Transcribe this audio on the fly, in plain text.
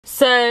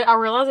So I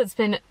realize it's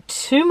been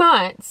 2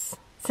 months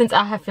since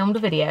I have filmed a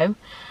video.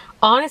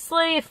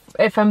 Honestly,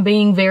 if I'm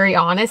being very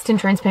honest and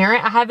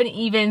transparent, I haven't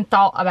even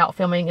thought about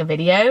filming a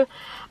video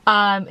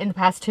in the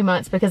past 2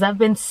 months because I've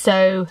been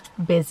so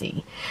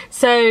busy.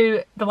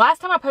 So the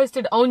last time I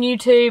posted on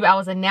YouTube, I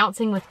was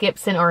announcing with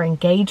Gibson our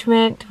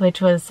engagement,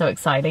 which was so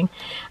exciting.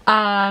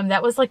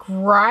 That was like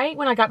right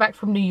when I got back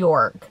from New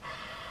York,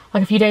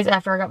 like a few days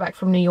after I got back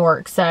from New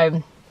York.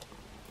 So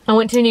I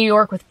went to New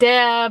York with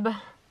Deb,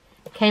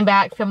 came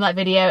back, filmed that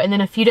video, and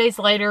then a few days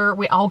later,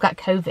 we all got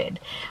COVID.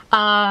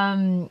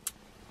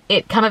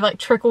 It kind of like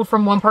trickled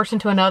from one person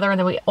to another, and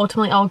then we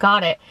ultimately all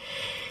got it.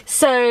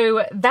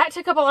 So that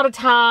took up a lot of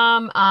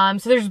time.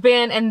 So there's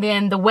been, and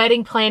then the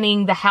wedding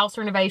planning, the house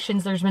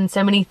renovations, there's been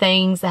so many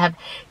things that have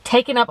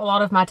taken up a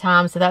lot of my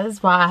time. So that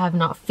is why I have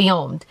not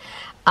filmed.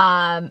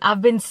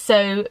 I've been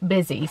so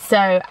busy. So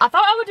I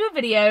thought I would do a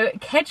video,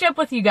 catch up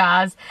with you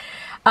guys,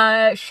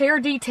 share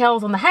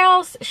details on the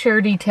house,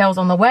 share details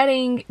on the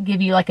wedding,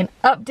 give you like an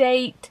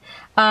update.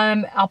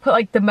 I'll put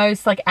like the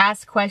most like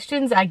asked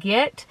questions I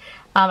get.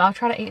 I'll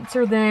try to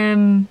answer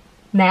them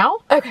now.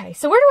 Okay,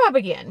 so where do I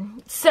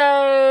begin?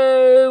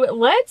 So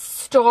let's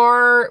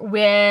start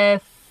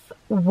with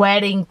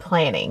wedding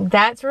planning.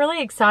 That's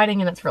really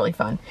exciting and that's really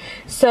fun.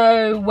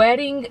 So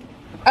wedding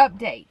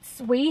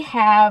updates. We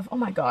have, oh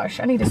my gosh,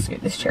 I need to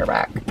scoot this chair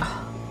back.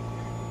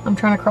 I'm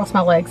trying to cross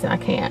my legs and I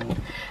can't.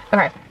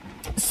 Okay,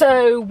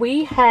 so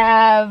we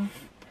have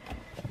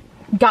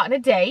gotten a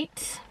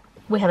date.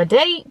 We have a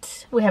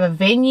date. We have a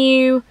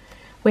venue.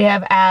 We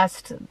have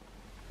asked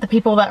the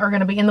people that are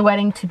going to be in the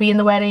wedding to be in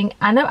the wedding.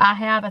 I know I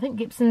have. I think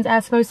Gibson's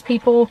asked most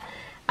people.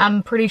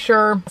 I'm pretty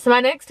sure. So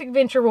my next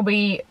adventure will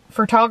be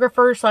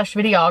photographer /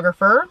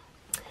 videographer.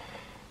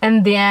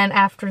 And then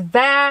after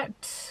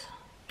that,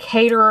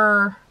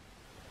 caterer,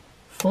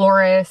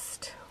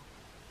 florist,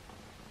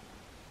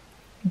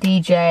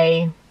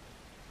 DJ.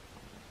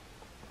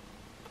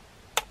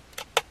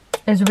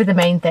 Those would be the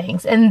main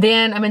things. And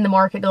then I'm in the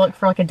market to look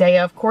for like a day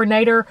of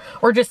coordinator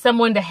or just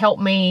someone to help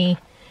me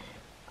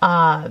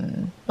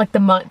like the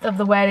month of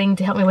the wedding,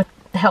 to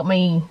help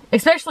me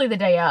especially the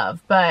day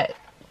of, but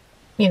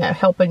you know,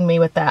 helping me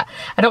with that.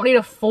 I don't need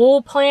a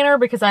full planner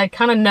because I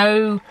kind of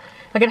know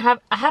I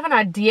have an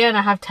idea and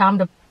I have time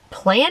to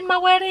plan my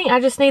wedding. I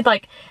just need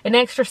like an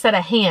extra set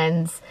of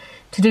hands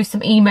to do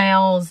some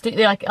emails,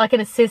 like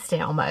an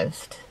assistant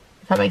almost,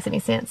 if that makes any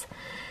sense.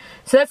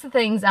 So that's the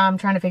things I'm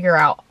trying to figure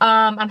out.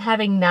 I'm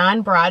having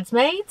 9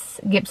 bridesmaids.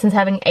 Gibson's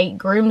having 8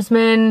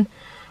 groomsmen.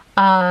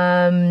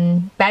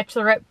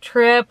 Bachelorette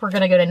trip, we're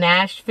gonna go to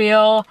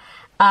Nashville.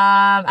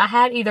 I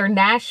had either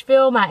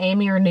Nashville,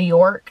 Miami, or New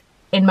York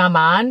in my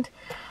mind.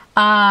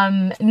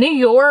 New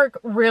York,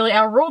 really,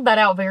 I ruled that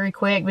out very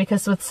quick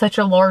because with such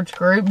a large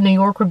group, New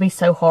York would be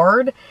so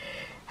hard.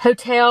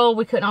 Hotel,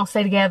 we couldn't all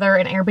stay together,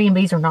 and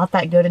Airbnbs are not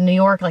that good in New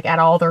York, like at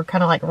all. They're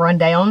kind of like run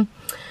down.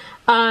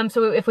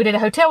 So if we did a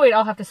hotel, we'd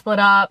all have to split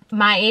up.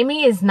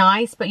 Miami is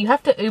nice, but you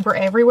have to Uber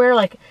everywhere.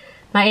 Like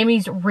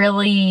Miami's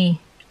really,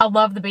 I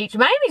love the beach.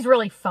 Miami's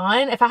really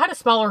fun. If I had a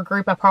smaller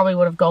group, I probably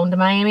would have gone to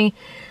Miami,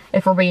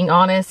 if we're being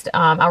honest.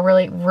 I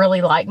really,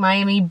 really like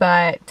Miami,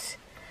 but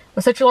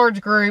with such a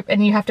large group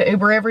and you have to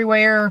Uber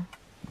everywhere,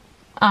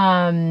 you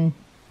know,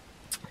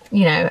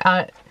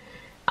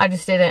 I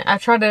just didn't. I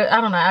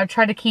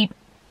tried to keep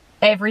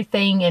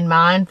everything in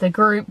mind. The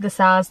group, the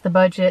size, the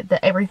budget,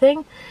 the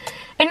everything.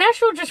 And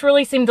Nashville just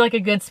really seemed like a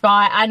good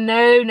spot. I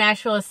know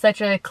Nashville is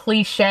such a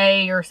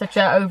cliche or such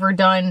a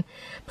overdone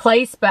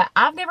place, but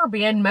I've never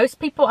been. Most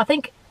people, I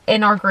think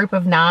in our group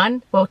of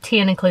 9, well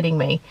 10 including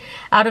me,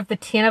 out of the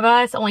 10 of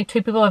us, only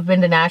 2 people have been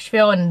to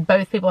Nashville, and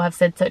both people have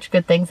said such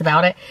good things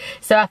about it.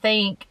 So I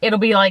think it'll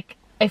be like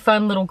a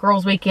fun little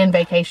girls weekend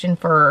vacation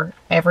for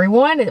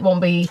everyone. It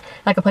won't be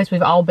like a place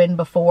we've all been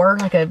before,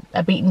 like a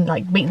beating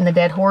the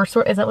dead horse,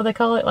 or is that what they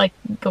call it? Like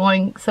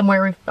going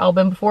somewhere we've all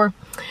been before.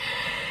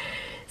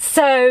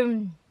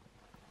 So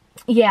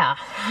yeah,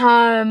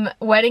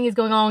 wedding is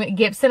going on at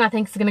Gibson. I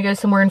think it's gonna go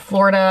somewhere in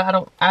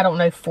Florida. I don't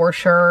know for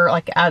sure.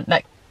 Like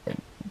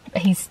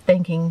he's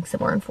thinking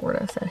somewhere in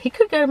Florida, so he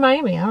could go to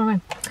Miami. I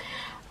don't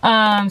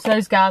know. So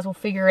those guys will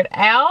figure it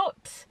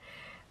out.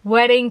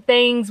 Wedding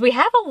things, we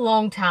have a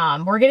long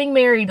time. We're getting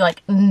married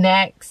like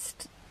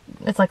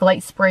it's like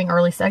late spring,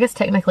 I guess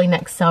technically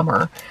next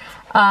summer.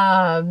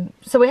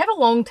 So we have a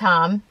long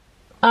time,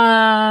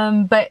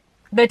 but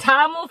the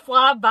time will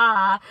fly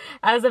by,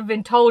 as I've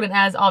been told, and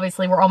as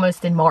obviously we're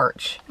almost in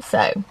March.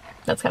 So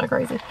that's kind of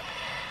crazy.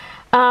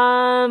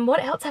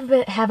 What else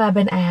have I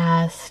been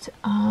asked?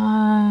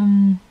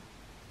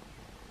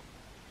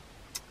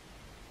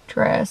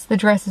 Dress. The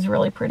dress is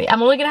really pretty.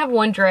 I'm only gonna have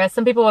one dress.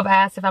 Some people have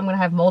asked if I'm gonna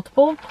have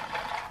multiple.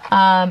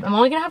 I'm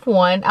only gonna have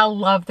one. I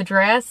love the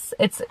dress.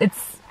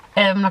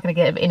 I'm not gonna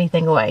give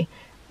anything away.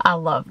 I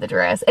love the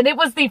dress, and it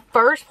was the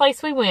first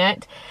place we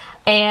went,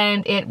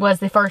 and it was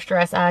the first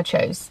dress I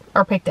chose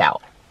or picked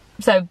out.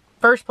 So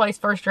first place,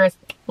 first dress,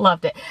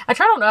 loved it. I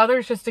tried on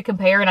others just to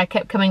compare, and I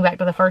kept coming back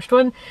to the first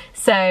one.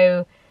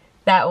 So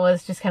that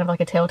was just kind of like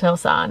a telltale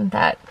sign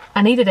that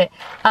I needed it.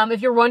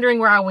 If you're wondering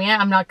where I went,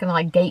 I'm not gonna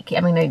like gatekeep.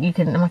 I mean,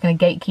 I'm not gonna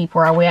gatekeep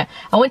where I went.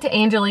 I went to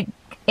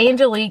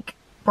Angelique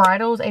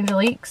Bridals,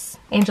 Angelique's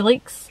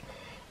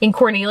in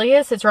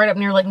Cornelius. It's right up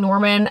near Lake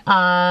Norman.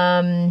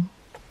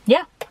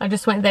 Yeah, I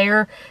just went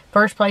there.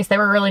 First place. They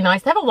were really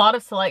nice. They have a lot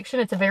of selection.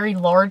 It's a very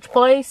large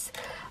place.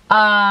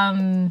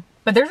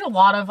 But there's a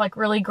lot of like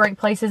really great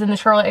places in the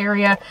Charlotte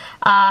area.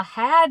 I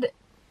had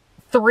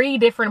 3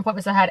 different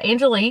appointments. I had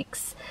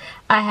Angelique's,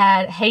 I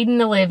had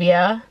Hayden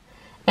Olivia,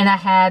 and I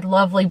had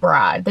Lovely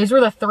Bride. Those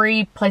were the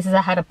 3 places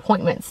I had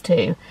appointments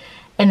to.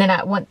 And then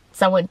once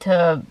I went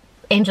to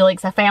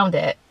Angelique's, I found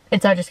it.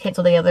 And so I just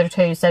canceled the other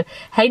 2. So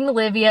Hayden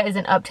Olivia is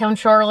in Uptown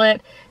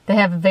Charlotte. They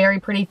have very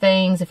pretty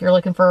things. If you're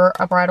looking for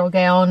a bridal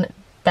gown,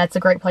 that's a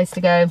great place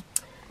to go.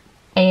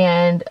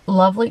 And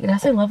Lovely, did I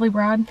say Lovely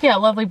Bride? Yeah,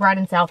 Lovely Bride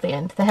in South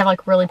End. They have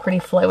like really pretty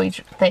flowy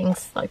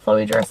things, like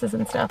flowy dresses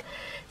and stuff.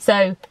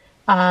 So,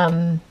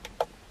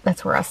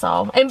 that's where I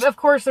saw. And of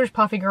course there's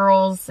Puffy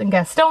Girls in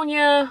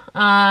Gastonia.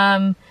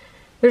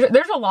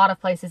 There's a lot of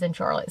places in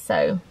Charlotte.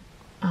 So,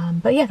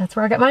 but yeah, that's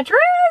where I got my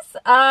dress.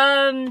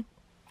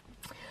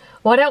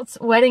 What else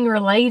wedding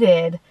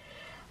related?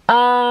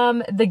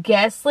 The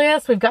guest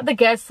list. We've got the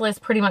guest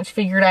list pretty much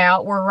figured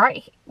out. We're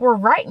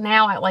right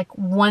now at like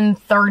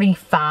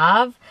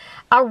 135.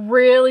 I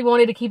really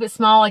wanted to keep it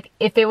small. Like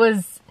if it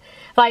was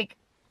like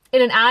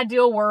in an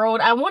ideal world,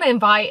 I want to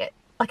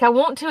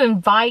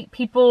invite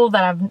people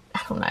that I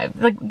don't know.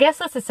 Like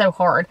guest list is so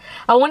hard.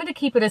 I wanted to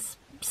keep it as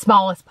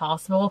small as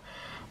possible.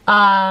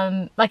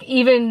 I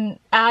even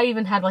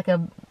had like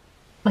in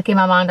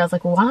my mind, I was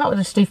like, well, why not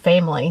just do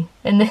family?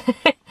 And then,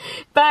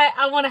 but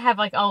I want to have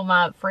like all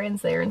my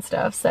friends there and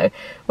stuff. So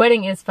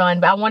wedding is fun,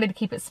 but I wanted to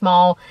keep it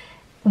small.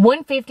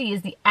 150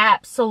 is the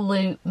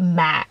absolute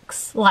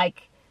max.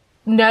 Like,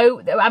 no,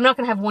 I'm not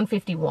going to have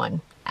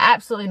 151.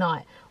 Absolutely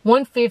not.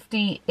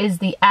 150 is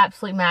the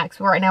absolute max.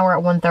 Right now we're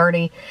at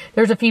 130.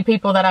 There's a few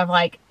people that I've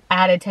like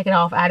added, taken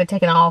off.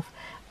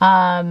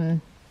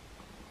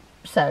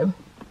 So,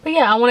 but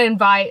yeah, I want to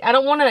invite,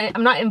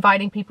 I'm not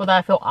inviting people that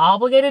I feel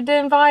obligated to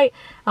invite.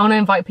 I want to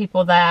invite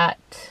people that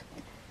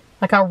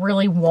like I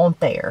really want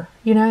there,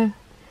 you know?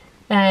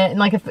 And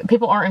like if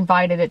people aren't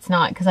invited, it's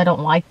not because I don't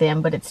like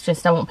them, but it's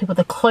just I want people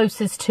the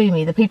closest to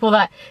me. The people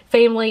that,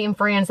 family and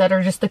friends that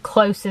are just the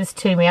closest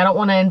to me. I don't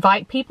want to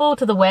invite people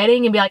to the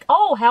wedding and be like,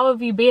 oh, how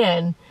have you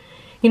been?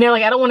 You know,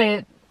 like I don't want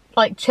to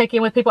like check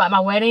in with people at my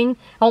wedding.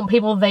 I want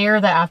people there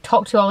that I've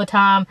talked to all the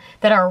time,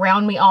 that are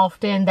around me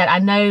often, that I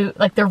know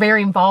like they're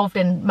very involved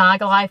in my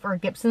life or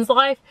Gibson's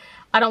life.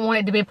 I don't want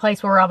it to be a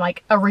place where I'm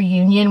like a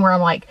reunion, where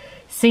I'm like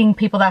seeing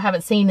people that I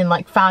haven't seen in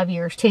like 5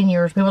 years, 10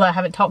 years, people that I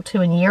haven't talked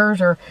to in years,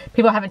 or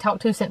people I haven't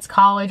talked to since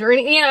college, or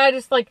any, you know, I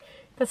just like,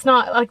 that's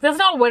not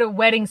what a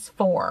wedding's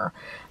for.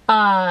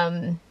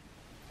 And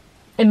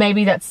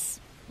maybe that's,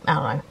 I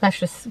don't know, that's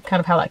just kind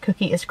of how that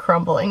cookie is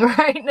crumbling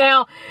right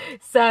now.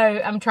 So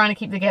I'm trying to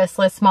keep the guest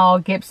list small.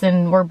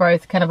 Gibson, we're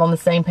both kind of on the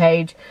same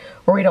page,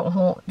 where we don't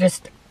want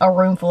just a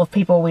room full of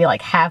people we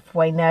like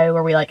halfway know,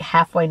 or we like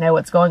halfway know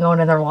what's going on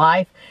in their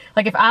life.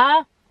 Like if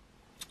I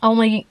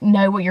only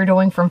know what you're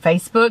doing from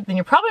Facebook, then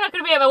you're probably not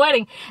going to be at my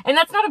wedding. And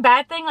that's not a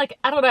bad thing. Like,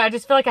 I don't know. I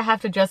just feel like I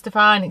have to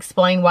justify and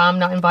explain why I'm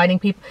not inviting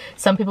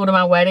some people to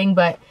my wedding.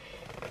 But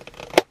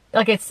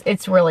like,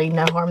 it's really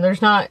no harm.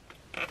 There's not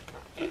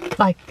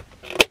like,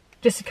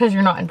 just because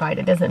you're not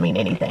invited doesn't mean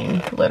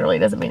anything. Literally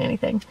doesn't mean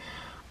anything.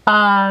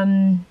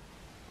 So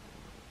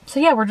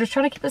yeah, we're just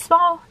trying to keep it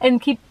small and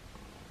keep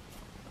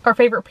our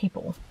favorite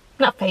people.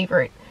 Not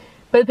favorite,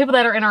 but the people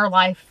that are in our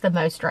life the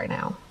most right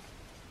now.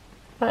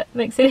 That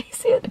makes any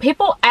sense.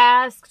 People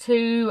ask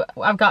too,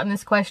 I've gotten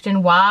this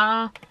question,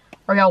 why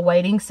are y'all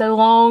waiting so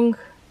long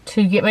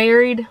to get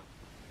married?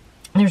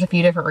 There's a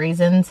few different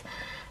reasons.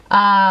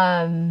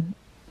 We're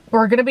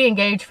going to be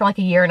engaged for like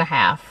 1.5 years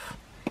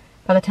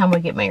by the time we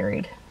get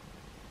married.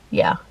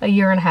 Yeah,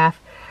 1.5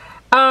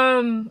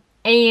 years.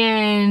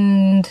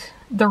 And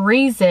the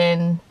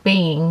reason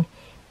being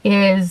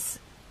is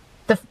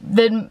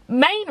the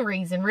main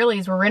reason really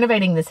is we're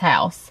renovating this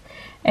house.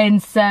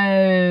 And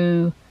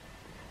so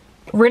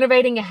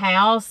renovating a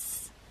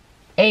house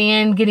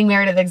and getting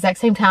married at the exact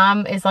same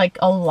time is like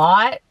a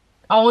lot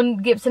on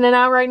Gibson and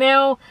I right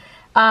now.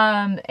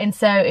 And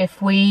so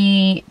if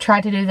we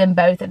try to do them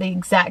both at the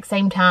exact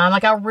same time,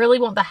 like I really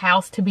want the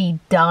house to be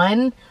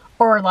done,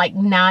 or like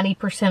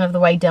 90% of the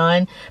way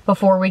done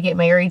before we get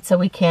married, so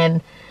we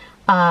can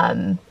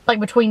like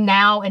between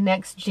now and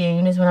next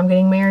June is when I'm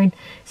getting married.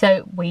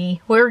 So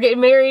we're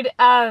getting married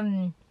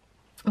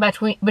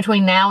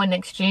between now and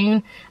next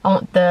June. I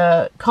want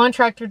the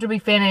contractor to be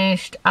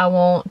finished. I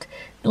want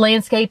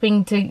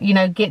landscaping to, you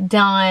know, get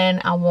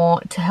done. I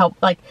want to help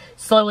like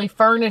slowly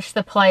furnish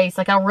the place.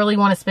 Like I really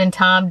want to spend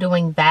time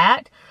doing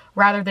that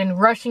rather than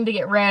rushing to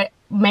get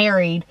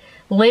married,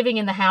 living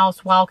in the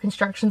house while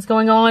construction's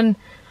going on.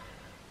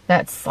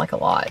 That's like a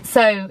lot.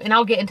 So, and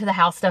I'll get into the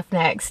house stuff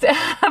next.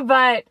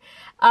 But,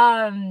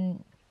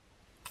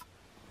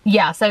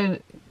 yeah, so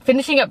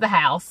finishing up the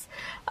house.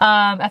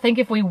 I think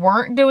if we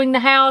weren't doing the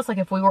house, like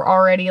if we were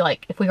already,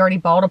 like if we already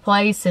bought a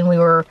place and we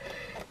were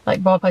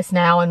like bought a place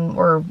now and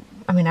we're,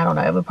 I mean, I don't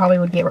know, we probably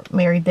would get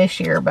married this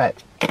year,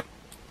 but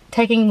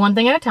taking one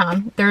thing at a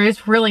time. There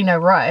is really no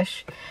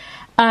rush.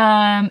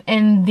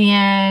 And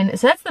then,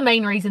 so that's the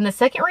main reason. The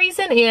second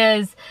reason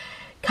is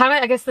kind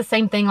of, I guess, the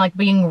same thing, like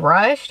being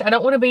rushed. I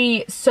don't want to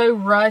be so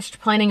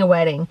rushed planning a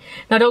wedding.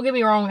 Now, don't get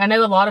me wrong. I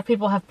know a lot of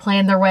people have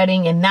planned their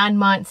wedding in 9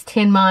 months,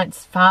 10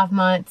 months, 5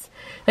 months.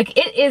 Like,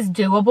 it is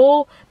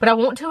doable, but I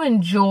want to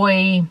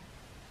enjoy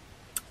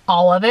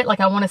all of it. Like,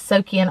 I want to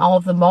soak in all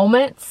of the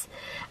moments.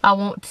 I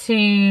want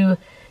to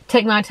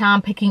take my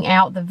time picking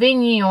out the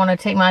venue. I want to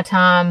take my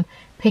time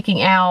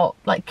picking out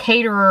like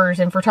caterers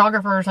and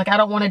photographers. Like, I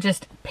don't want to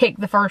just pick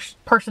the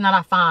first person that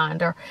I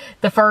find or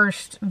the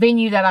first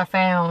venue that I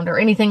found or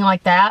anything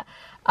like that.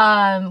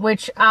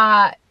 Which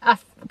I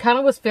kind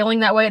of was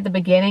feeling that way at the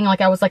beginning.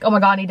 Like, I was like, oh my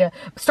God, I need to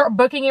start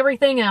booking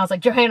everything. And I was like,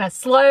 Johanna,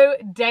 slow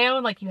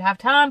down. Like, you have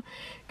time.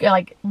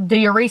 Like, do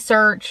your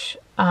research,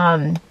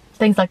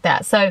 things like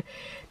that. So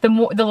the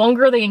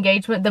longer the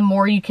engagement, the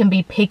more you can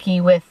be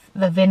picky with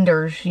the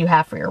vendors you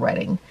have for your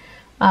wedding.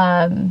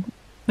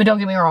 But don't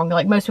get me wrong,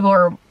 like most people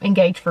are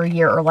engaged for a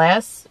year or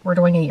less. We're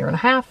doing 1.5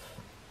 years.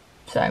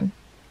 So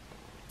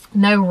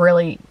no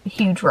really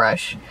huge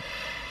rush.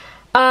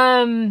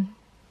 And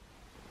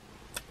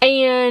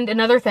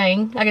another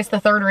thing, I guess the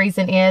third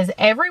reason is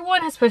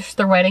everyone has pushed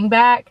their wedding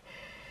back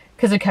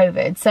because of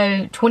COVID.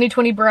 So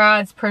 2020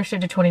 brides pushed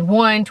it to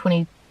 21,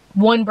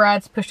 21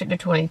 brides pushed it to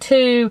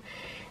 22.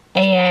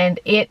 And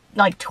it,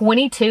 like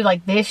 22,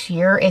 like this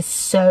year is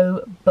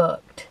so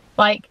booked.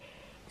 Like,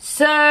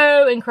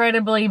 so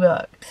incredibly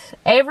booked.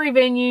 Every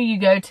venue you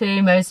go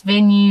to, most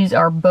venues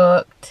are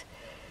booked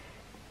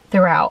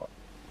throughout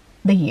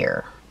the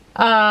year.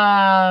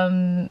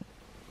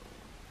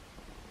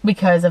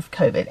 Because of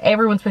COVID.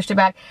 Everyone's pushed it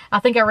back. I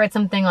think I read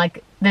something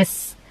like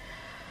this,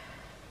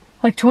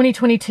 like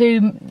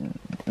 2022,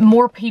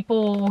 more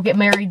people will get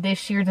married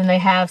this year than they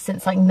have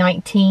since like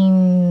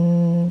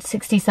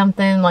 1960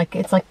 something. Like,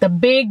 it's like the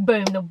big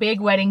boom, the big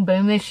wedding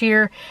boom this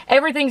year.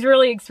 Everything's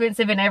really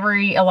expensive and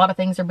a lot of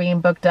things are being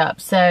booked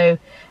up. So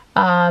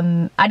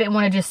I didn't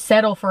want to just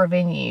settle for a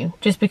venue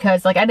just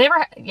because, like, I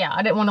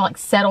didn't want to like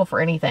settle for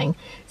anything.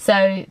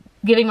 So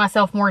giving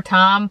myself more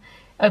time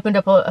opened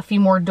up a few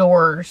more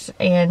doors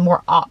and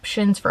more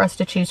options for us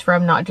to choose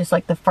from, not just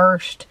like the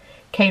first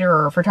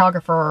caterer,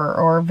 photographer,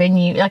 or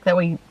venue like that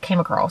we came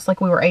across. Like,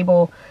 we were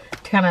able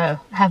to kind of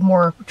have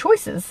more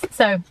choices.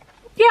 So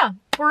yeah,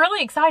 we're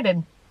really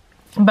excited.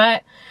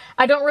 But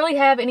I don't really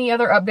have any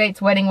other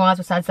updates wedding wise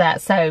besides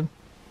that. So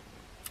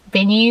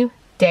venue,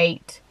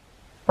 date,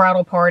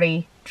 bridal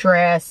party,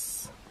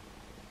 dress.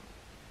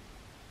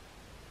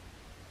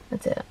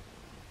 That's it.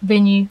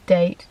 Venue,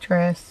 date,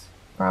 dress,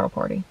 bridal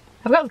party.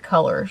 I've got the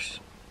colors.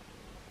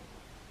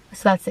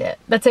 So that's it.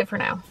 That's it for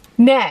now.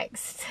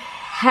 Next,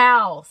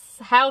 house.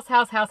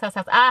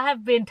 I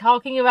have been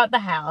talking about the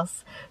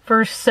house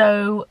for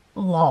so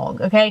long,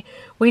 okay?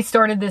 We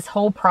started this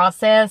whole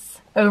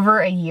process over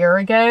a year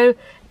ago.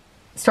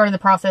 Started the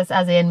process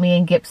as in me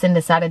and Gibson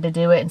decided to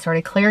do it and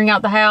started clearing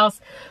out the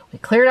house. We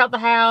cleared out the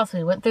house.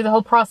 We went through the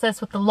whole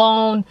process with the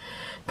loan.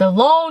 The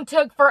loan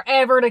took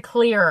forever to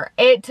clear.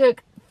 It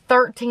took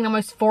 13,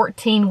 almost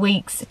 14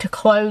 weeks to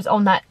close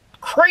on that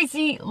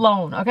crazy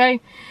loan, okay?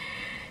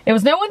 It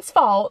was no one's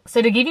fault.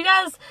 So to give you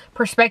guys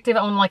perspective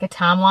on like a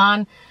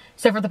timeline,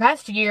 so for the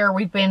past year,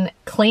 we've been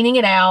cleaning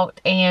it out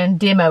and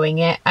demoing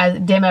it.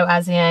 Demo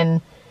as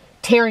in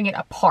tearing it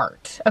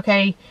apart,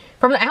 okay?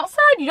 From the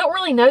outside, you don't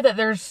really know that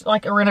there's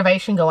like a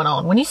renovation going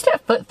on. When you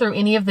step foot through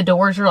any of the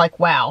doors, you're like,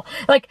 wow.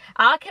 Like,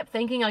 I kept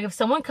thinking, like, if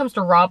someone comes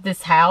to rob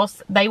this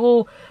house, they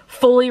will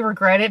fully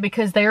regret it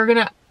because they're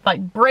gonna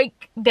like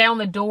break down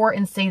the door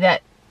and see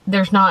that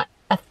there's not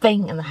a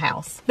thing in the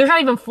house. There's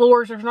not even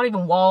floors. There's not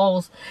even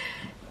walls.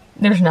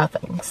 There's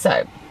nothing.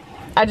 So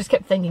I just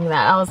kept thinking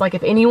that. I was like,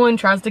 if anyone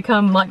tries to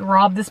come like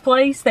rob this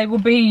place, they will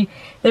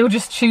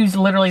just choose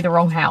literally the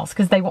wrong house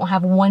because they won't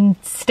have one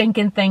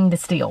stinking thing to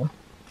steal.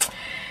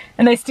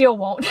 And they still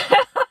won't.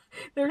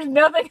 There's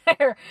nothing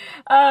there.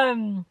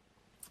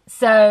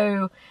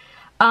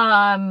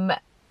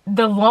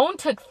 The loan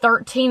took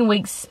 13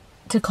 weeks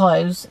to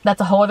close.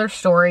 That's a whole other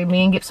story.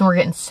 Me and Gibson were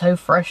getting so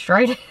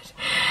frustrated.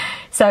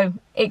 So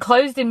it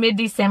closed in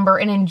mid-December,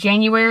 and in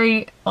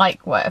January,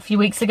 like what,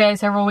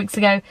 several weeks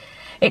ago,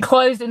 it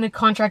closed and the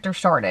contractor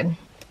started.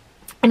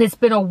 And it's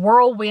been a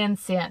whirlwind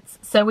since.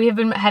 So we have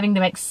been having to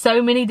make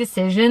so many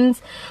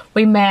decisions.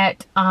 We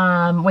met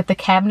with the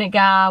cabinet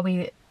guy.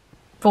 We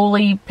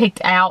fully picked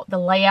out the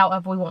layout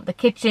of we want the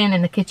kitchen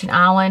and the kitchen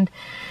island,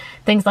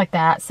 things like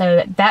that.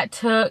 So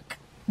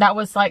that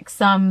was like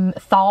some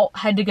thought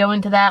had to go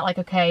into that. Like,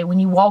 okay, when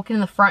you walk in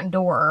the front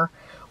door,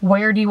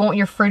 where do you want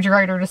your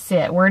refrigerator to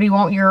sit? Where do you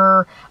want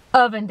your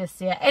oven to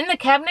sit? And the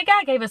cabinet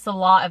guy gave us a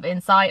lot of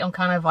insight on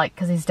kind of like,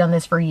 because he's done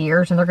this for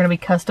years and they're going to be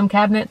custom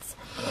cabinets.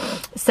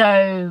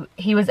 So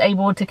he was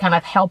able to kind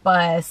of help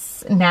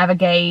us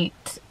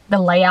navigate the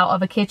layout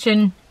of a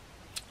kitchen.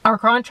 Our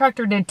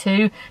contractor did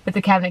too, but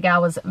the cabinet guy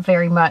was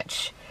very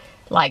much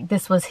like,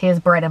 this was his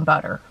bread and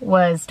butter,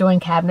 was doing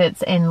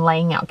cabinets and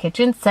laying out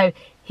kitchens. So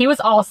he was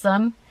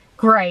awesome.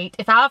 Great.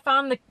 If I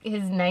find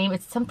his name,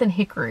 it's something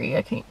Hickory.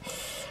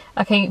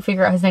 I can't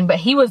figure out his name, but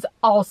he was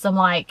awesome.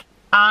 Like,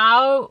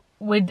 I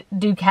would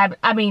do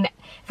I mean,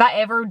 if I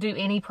ever do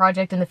any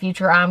project in the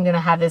future, I'm going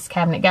to have this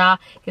cabinet guy,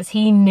 because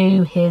he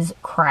knew his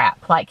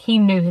crap. Like, he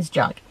knew his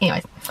junk.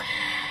 Anyways.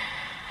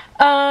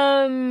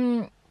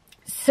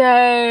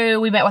 So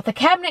we met with the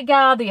cabinet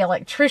guy, the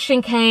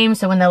electrician came.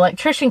 So when the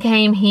electrician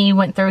came, he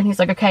went through and he's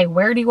like, okay,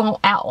 where do you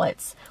want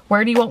outlets?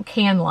 Where do you want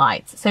can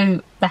lights?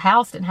 So the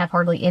house didn't have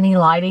hardly any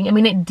lighting. I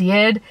mean, it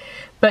did,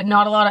 but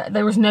not a lot of,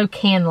 there was no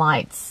can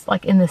lights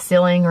like in the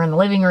ceiling or in the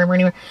living room or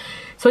anywhere.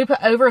 So we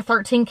put over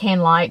 13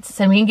 can lights.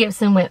 So me and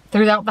Gibson went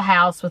throughout the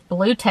house with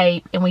blue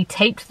tape and we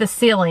taped the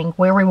ceiling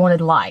where we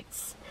wanted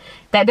lights.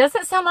 That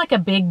doesn't sound like a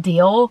big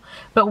deal,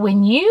 but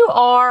when you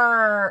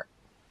are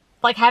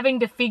like having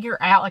to figure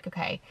out like,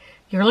 okay,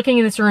 you're looking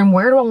in this room,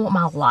 where do I want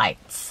my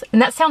lights?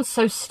 And that sounds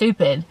so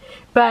stupid,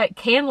 but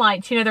can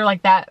lights, you know, they're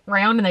like that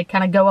round and they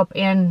kind of go up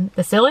in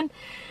the ceiling.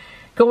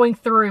 Going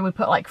through, we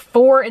put like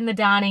 4 in the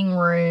dining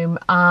room.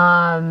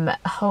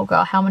 Oh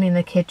God, how many in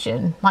the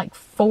kitchen? Like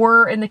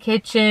 4 in the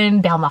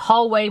kitchen. Down the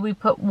hallway, we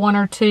put 1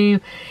 or 2.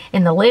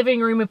 In the living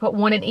room, we put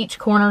 1 in each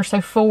corner, so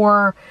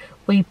 4.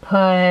 We put,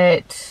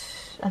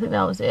 I think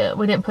that was it.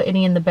 We didn't put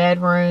any in the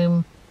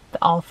bedroom,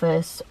 the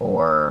office,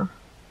 or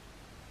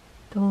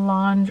the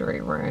laundry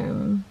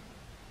room.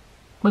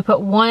 We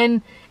put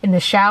 1 in the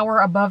shower,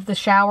 above the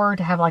shower,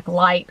 to have like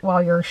light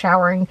while you're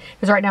showering,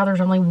 because right now there's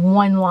only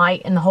 1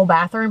 light in the whole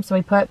bathroom. So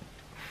we put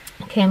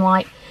a can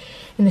light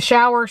in the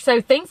shower.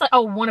 So things like,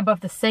 oh, 1 above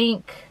the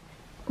sink.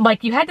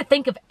 Like, you had to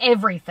think of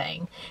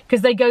everything,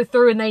 because they go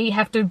through and they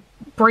have to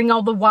bring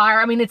all the wire.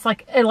 I mean, it's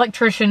like an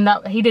electrician.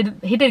 He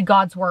did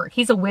God's work.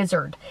 He's a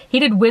wizard. He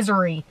did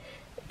wizardry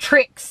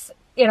tricks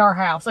in our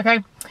house. Okay,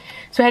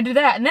 so I had to do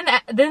that. And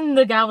then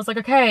the guy was like,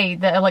 okay,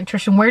 the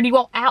electrician, where do you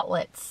want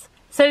outlets?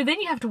 So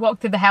then you have to walk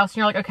through the house and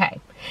you're like,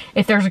 okay,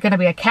 if there's going to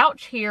be a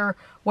couch here,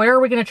 where are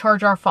we going to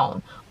charge our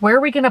phone? Where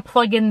are we going to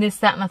plug in this,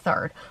 that, and the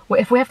third?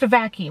 If we have to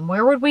vacuum,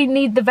 where would we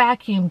need the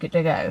vacuum to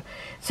go?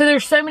 So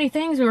there's so many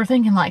things we were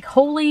thinking, like,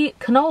 holy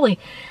cannoli.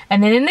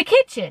 And then in the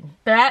kitchen,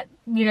 that,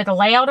 you know, the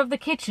layout of the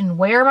kitchen,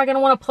 where am I going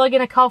to want to plug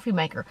in a coffee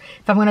maker?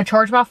 If I'm going to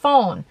charge my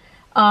phone,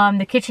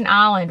 the kitchen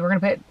island, we're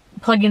going to put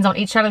plugins on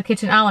each side of the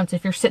kitchen island. So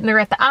if you're sitting there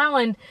at the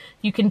island,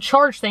 you can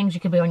charge things. You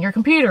can be on your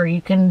computer.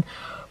 You can...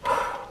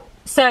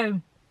 So,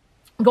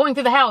 going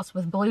through the house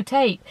with blue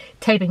tape,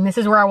 taping, this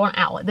is where I want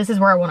an outlet, this is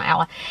where I want an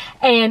outlet.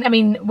 And, I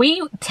mean,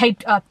 we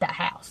taped up that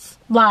house.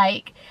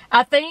 Like,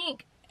 I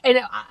think, and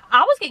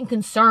I was getting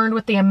concerned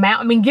with the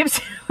amount. I mean,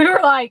 Gibson, we were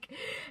like,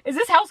 is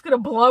this house going to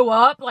blow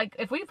up? Like,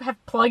 if we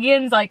have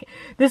plug-ins, like,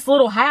 this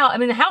little house, I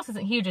mean, the house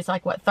isn't huge. It's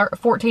like, what,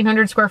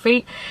 1,400 square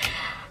feet?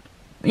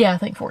 Yeah, I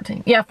think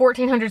 14. Yeah,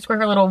 1,400 square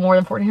feet, a little more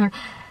than 1,400.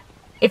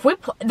 If we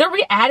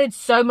added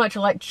so much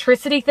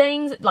electricity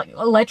things, like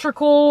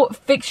electrical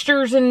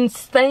fixtures and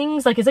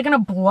things, like, is it going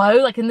to blow?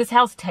 Like, in this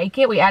house, take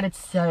it? We added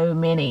so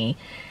many,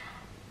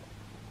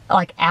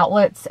 like,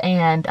 outlets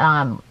and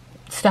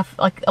stuff,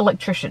 like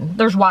electrician.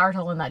 There's wires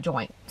all in that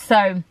joint.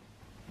 So,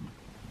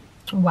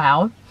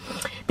 wow.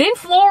 Then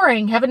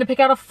flooring, having to pick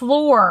out a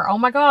floor. Oh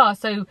my gosh.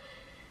 So,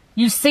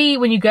 you see,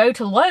 when you go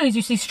to Lowe's,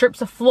 you see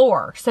strips of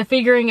floor. So,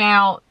 figuring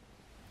out,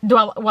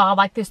 I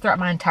like this throughout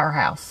my entire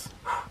house.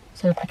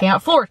 So picking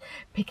out floors,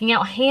 picking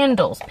out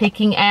handles,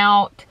 picking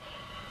out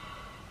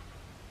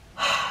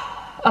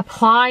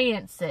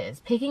appliances,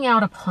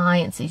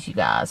 you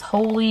guys.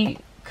 Holy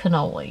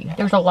cannoli.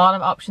 There's a lot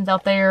of options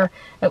out there.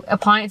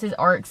 Appliances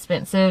are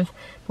expensive.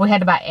 We had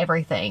to buy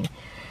everything.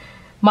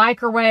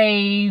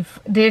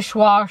 Microwave,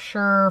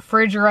 dishwasher,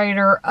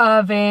 refrigerator,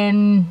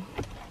 oven,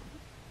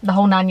 the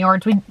whole 9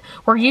 yards.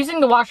 We're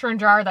using the washer and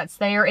dryer that's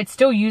there. It's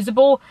still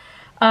usable.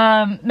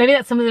 Maybe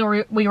that's something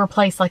that we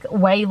replace like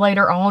way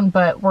later on,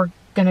 but we're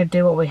gonna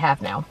do what we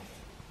have now.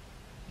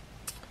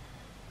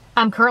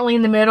 I'm currently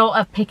in the middle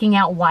of picking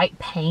out white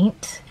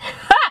paint.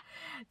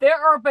 There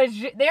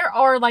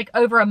are like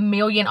over 1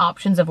 million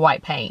options of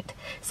white paint.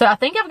 So I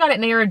think I've got it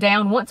narrowed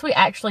down. Once we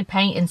actually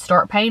paint and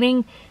start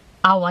painting,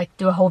 I'll like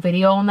do a whole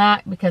video on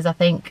that, because I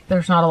think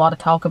there's not a lot of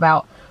talk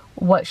about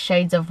what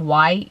shades of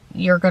white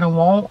you're gonna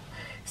want.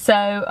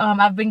 So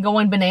I've been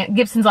going banana.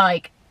 Gibson's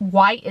like,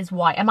 white is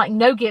white. I'm like,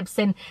 no,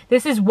 Gibson,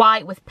 this is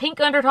white with pink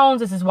undertones.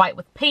 This is white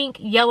with pink,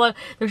 yellow.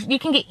 You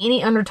can get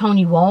any undertone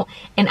you want.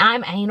 And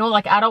I'm anal.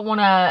 Like, I don't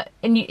want to,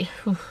 and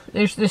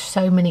there's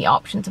so many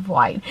options of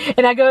white.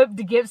 And I go up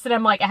to Gibson,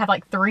 I'm like, I have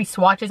like 3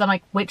 swatches. I'm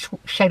like, which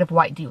shade of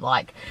white do you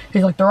like?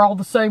 He's like, they're all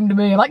the same to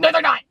me. I'm like, no,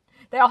 they're not.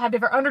 They all have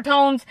different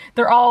undertones.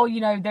 They're all,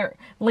 you know, they're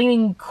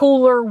leaning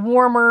cooler,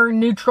 warmer,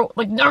 neutral.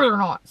 Like, no, they're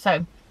not.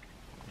 So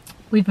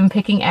we've been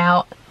picking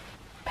out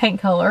paint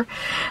color.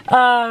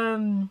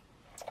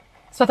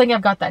 So I think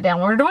I've got that down.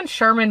 We're doing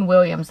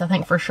Sherwin-Williams, I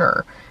think, for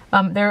sure.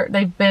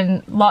 They've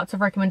been lots of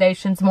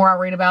recommendations. The more I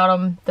read about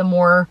them, the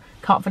more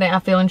confident I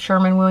feel in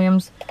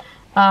Sherwin-Williams.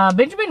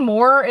 Benjamin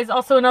Moore is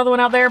also another one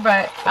out there,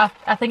 but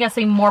I think I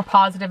see more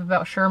positive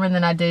about Sherman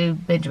than I do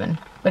Benjamin.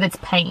 But it's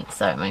paint,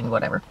 so I mean,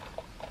 whatever.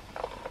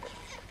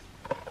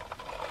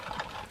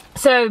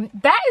 So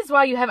that is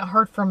why you haven't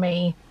heard from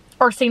me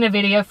or seen a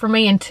video from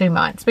me in 2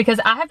 months, because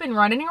I have been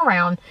running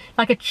around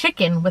like a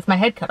chicken with my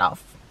head cut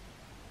off,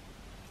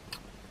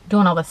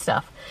 doing all this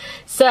stuff.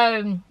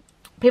 So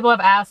people have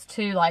asked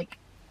to, like,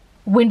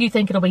 when do you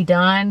think it'll be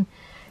done?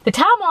 The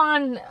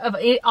timeline of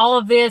all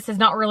of this has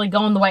not really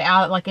gone the way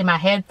I, like, in my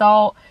head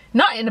thought.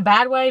 Not in a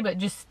bad way, but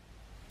just,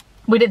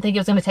 we didn't think it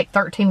was going to take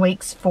 13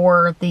 weeks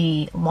for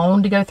the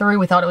loan to go through.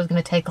 We thought it was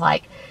going to take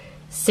like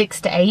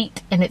 6 to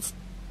 8, and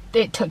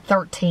it took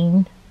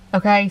 13.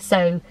 Okay,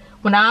 so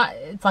when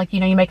it's like, you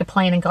know, you make a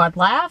plan and God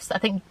laughs. I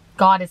think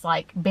God is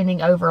like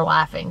bending over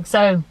laughing.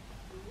 So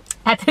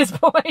at this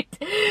point,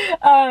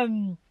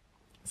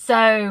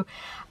 so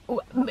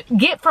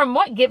get from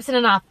what Gibson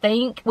and I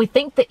think, we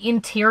think the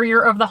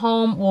interior of the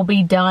home will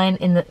be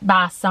done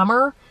by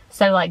summer.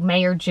 So like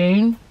May or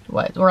June.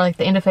 We're like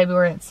the end of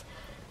February. It's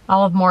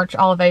all of March,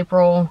 all of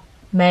April,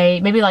 May,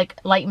 maybe like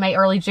late May,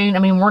 early June. I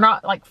mean, we're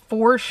not like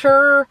for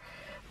sure,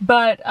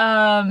 but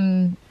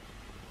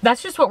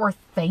that's just what we're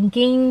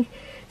thinking.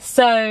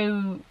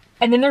 So,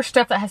 and then there's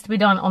stuff that has to be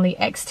done on the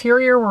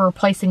exterior. We're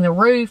replacing the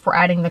roof, we're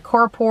adding the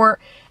carport,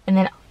 and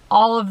then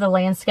all of the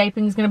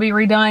landscaping is going to be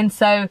redone.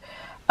 So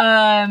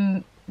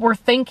we're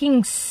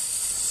thinking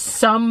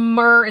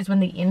summer is when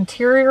the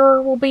interior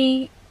will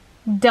be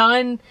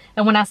done.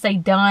 And when I say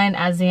done,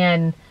 as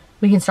in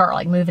we can start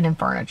like moving in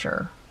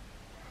furniture.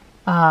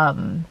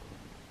 I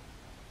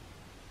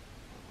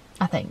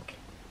think.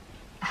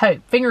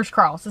 Hope. Fingers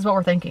crossed is what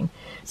we're thinking.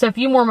 So a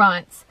few more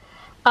months.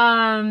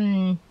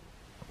 And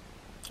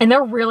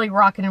they're really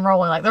rocking and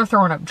rolling. Like, they're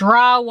throwing up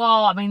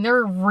drywall. I mean,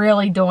 they're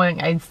really doing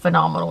a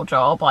phenomenal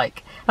job.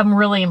 Like, I'm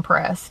really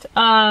impressed.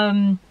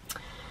 And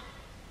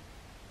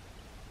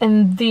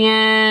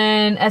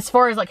then as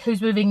far as like who's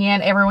moving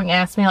in, everyone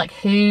asks me like,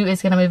 who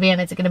is going to move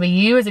in? Is it going to be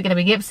you? Is it going to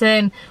be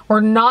Gibson?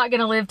 We're not going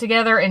to live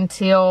together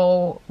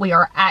until we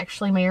are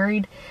actually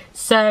married.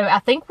 So I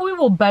think we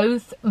will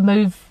both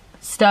move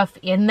stuff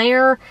in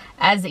there,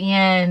 as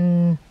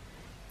in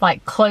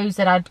like clothes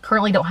that I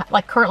currently don't have,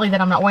 like currently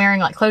that I'm not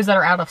wearing, like clothes that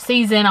are out of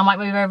season. I might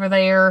move over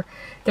there.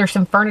 There's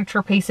some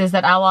furniture pieces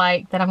that I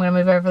like that I'm going to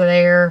move over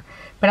there.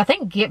 But I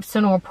think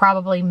Gibson will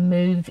probably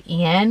move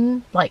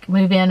in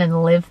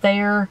and live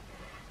there.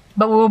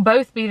 But we will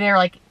both be there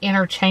like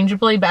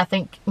interchangeably. But I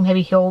think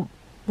maybe he'll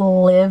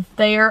live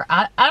there.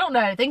 I don't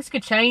know. Things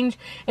could change.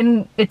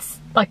 And it's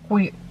like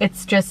we're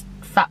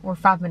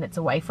 5 minutes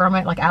away from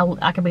it. Like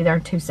I could be there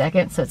in 2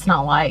 seconds. So it's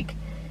not like,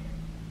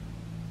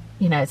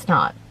 you know, it's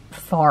not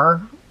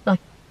far. Like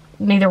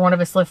neither one of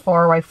us live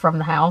far away from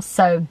the house.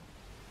 So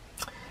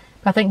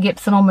I think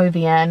Gibson will move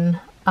in.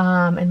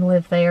 And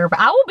live there, but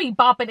I will be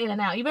bopping in and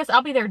out.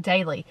 I'll be there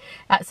daily,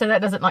 so that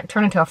doesn't like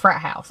turn into a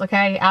frat house.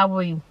 Okay, I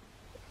will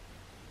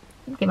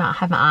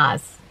have my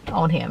eyes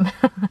on him.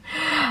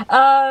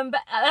 But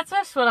that's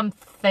just what I'm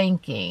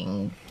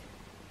thinking.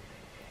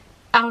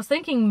 I was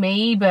thinking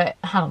me, but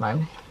I don't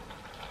know.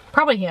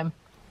 Probably him.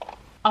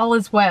 All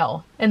is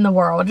well in the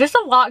world. Just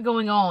a lot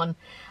going on.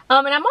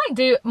 And I might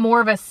do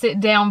more of a sit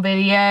down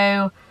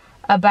video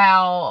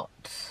about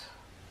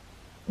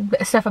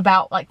stuff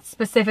about like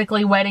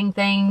specifically wedding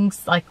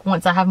things, like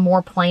once I have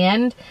more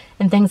planned,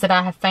 and things that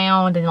I have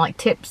found, and like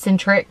tips and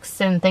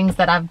tricks and things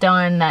that I've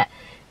done that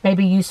may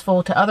be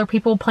useful to other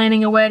people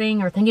planning a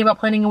wedding or thinking about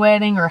planning a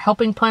wedding or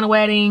helping plan a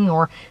wedding,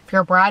 or if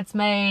you're a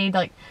bridesmaid,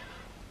 like,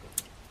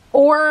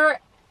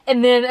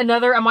 and then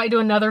I might do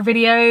another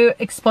video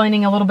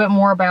explaining a little bit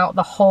more about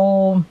the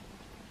whole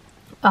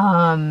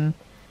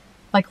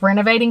like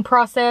renovating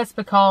process,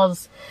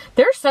 because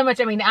there's so much.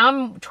 I mean,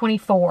 I'm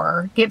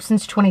 24,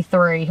 Gibson's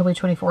 23, he'll be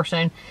 24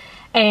 soon,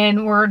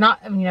 and we're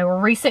not, you know, we're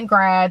recent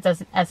grads,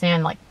 as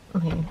in like, I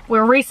mean,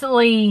 we're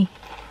recently,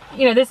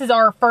 you know, this is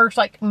our first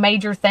like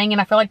major thing,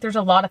 and I feel like there's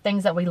a lot of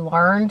things that we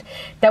learned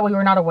that we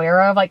were not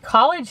aware of. Like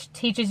college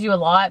teaches you a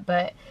lot,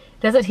 but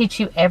doesn't teach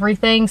you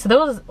everything. So there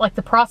was like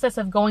the process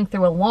of going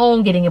through a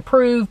loan, getting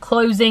approved,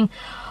 closing.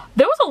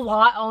 There was a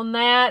lot on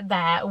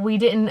that we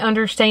didn't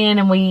understand,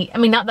 and I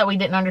mean, not that we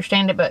didn't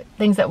understand it, but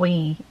things that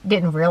we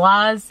didn't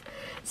realize.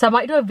 So I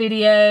might do a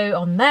video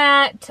on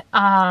that,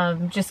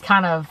 just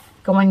kind of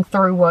going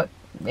through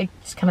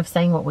just kind of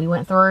saying what we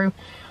went through,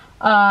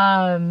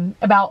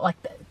 about like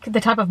the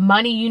type of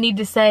money you need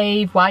to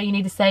save, why you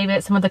need to save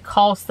it, some of the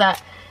costs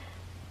that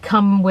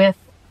come with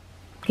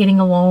getting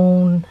a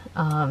loan.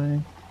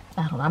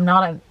 I don't know, I'm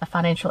not a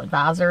financial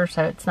advisor,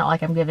 so it's not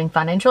like I'm giving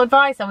financial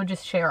advice. I would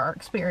just share our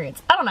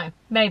experience. I don't know,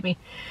 maybe.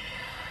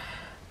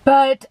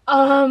 But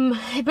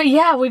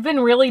yeah, we've been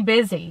really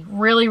busy,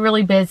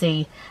 really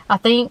busy. I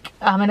think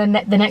in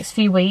the next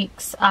few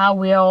weeks, I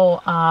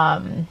will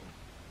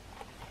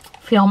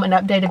film an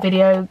updated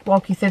video,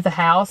 walk you through the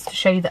house to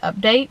show you the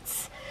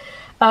updates.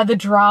 The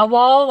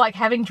drywall, like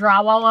having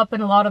drywall up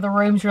in a lot of the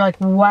rooms, you're like,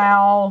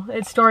 wow,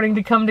 it's starting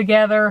to come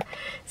together.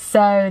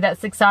 So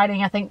that's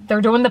exciting. I think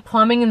they're doing the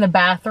plumbing in the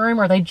bathroom,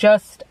 or they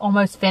just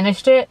almost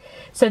finished it.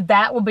 So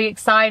that will be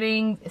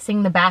exciting,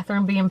 seeing the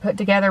bathroom being put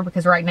together,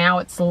 because right now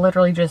it's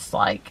literally just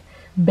like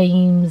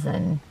beams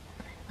and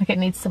like it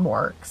needs some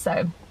work.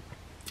 So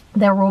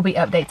there will be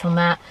updates on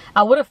that.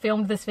 I would have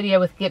filmed this video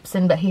with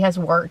Gibson, but he has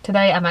work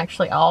today. I'm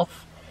actually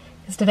off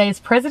because today is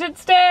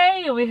President's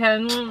Day.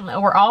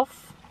 We're off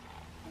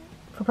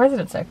for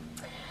President's Day.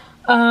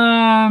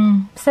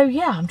 So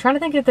yeah, I'm trying to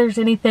think if there's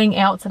anything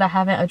else that I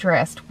haven't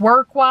addressed.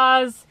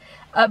 Work-wise,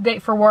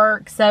 update for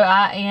work. So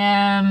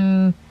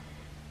I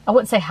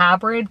wouldn't say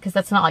hybrid because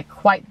that's not like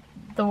quite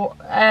the,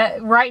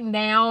 right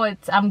now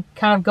I'm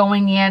kind of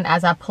going in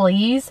as I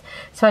please.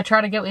 So I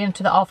try to go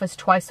into the office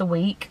twice a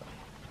week.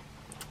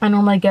 I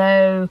normally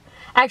go,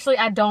 actually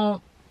I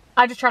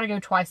just try to go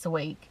twice a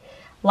week.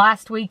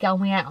 Last week I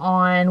went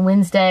on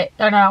Wednesday,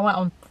 I went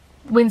on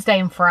Wednesday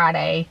and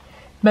Friday.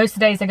 Most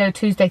of the days I go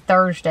Tuesday,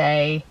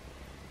 Thursday.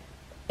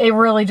 It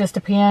really just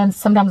depends.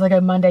 Sometimes I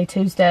go Monday,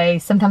 Tuesday.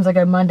 Sometimes I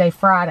go Monday,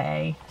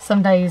 Friday.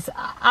 Some days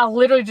I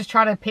literally just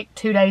try to pick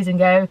 2 days and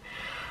go.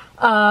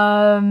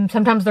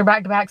 Sometimes they're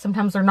back to back.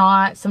 Sometimes they're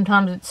not.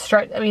 Sometimes it's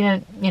straight. I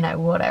mean, you know,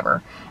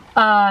 whatever.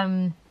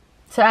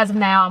 So as of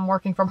now, I'm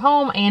working from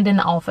home and in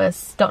the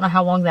office. Don't know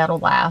how long that'll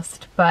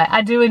last. But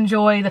I do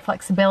enjoy the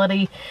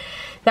flexibility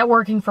that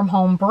working from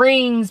home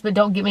brings. But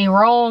don't get me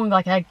wrong.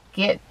 Like I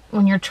get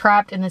when you're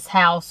trapped in this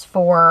house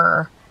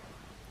for,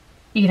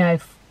 you know,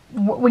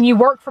 when you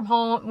work from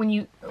home, when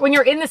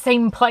you're in the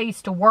same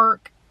place to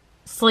work,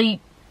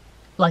 sleep,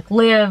 like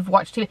live,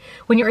 watch TV,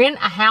 when you're in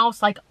a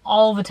house like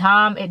all the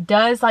time, it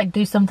does like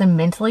do something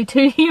mentally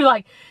to you.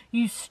 Like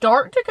you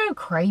start to go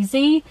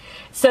crazy.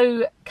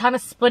 So kind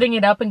of splitting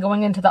it up and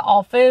going into the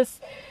office,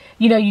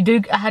 you know,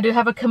 I do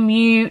have a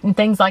commute and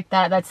things like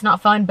that. That's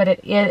not fun, but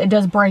it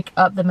does break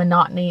up the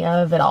monotony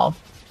of it all.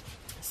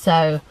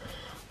 So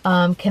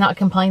cannot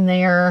complain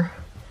there.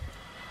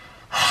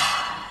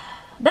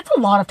 That's a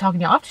lot of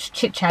talking, y'all. I've just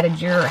chit-chatted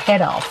your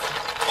head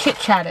off.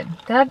 Chit-chatted.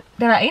 Did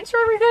I answer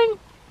everything?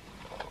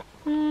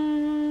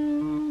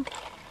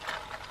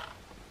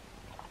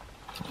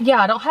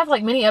 Yeah, I don't have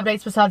like many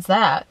updates besides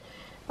that.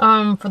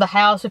 For the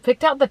house, we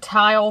picked out the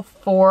tile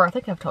for, I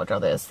think I've told y'all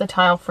this, the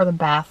tile for the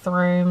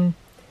bathroom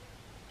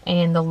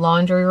and the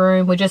laundry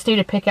room. We just need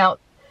to pick out,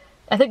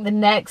 I think the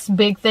next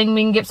big thing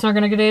me and Gibson are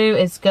going to do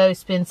is go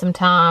spend some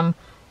time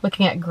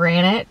looking at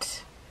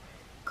granite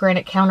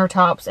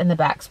countertops and the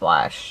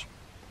backsplash.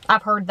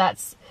 I've heard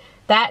that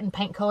and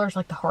paint color is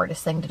like the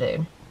hardest thing to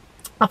do.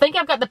 I think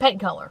I've got the paint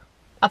color.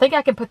 I think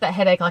I can put that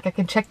headache, like I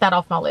can check that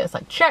off my list.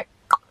 Like check.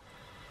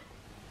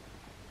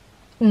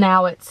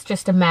 Now it's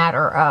just a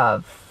matter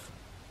of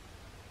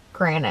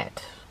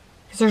granite.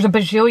 Because there's a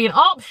bajillion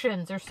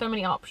options. There's so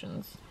many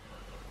options.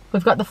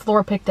 We've got the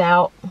floor picked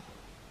out.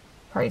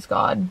 Praise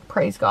God.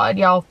 Praise God.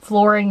 Y'all,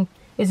 flooring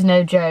is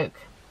no joke.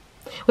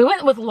 We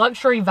went with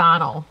luxury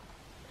vinyl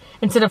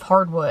instead of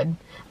hardwood.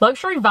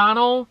 Luxury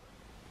vinyl,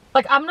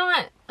 like I don't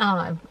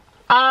know.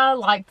 I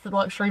liked the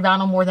luxury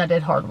vinyl more than I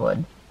did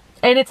hardwood.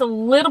 And it's a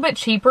little bit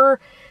cheaper,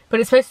 but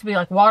it's supposed to be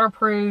like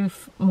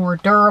waterproof, more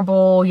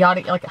durable,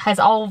 yada, like it has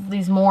all of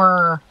these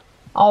more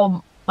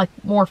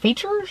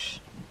features.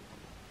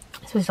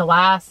 It's supposed to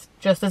last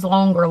just as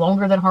long or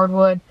longer than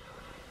hardwood.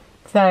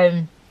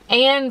 So,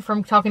 and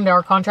from talking to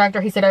our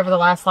contractor, he said over the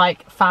last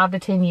like 5 to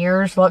 10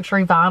 years,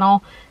 luxury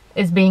vinyl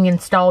is being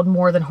installed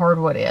more than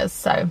hardwood is.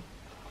 So,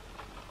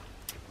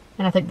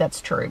 and I think that's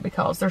true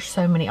because there's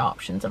so many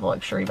options of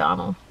luxury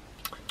vinyl.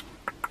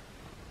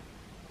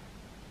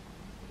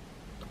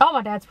 Oh,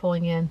 my dad's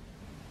pulling in.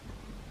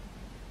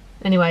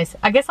 Anyways,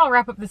 I guess I'll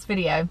wrap up this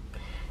video.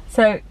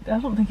 So, I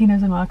don't think he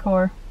knows in my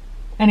car.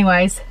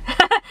 Anyways,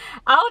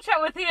 I'll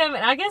chat with him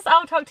and I guess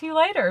I'll talk to you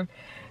later.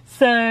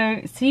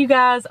 So, see you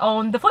guys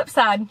on the flip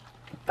side.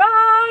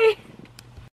 Bye!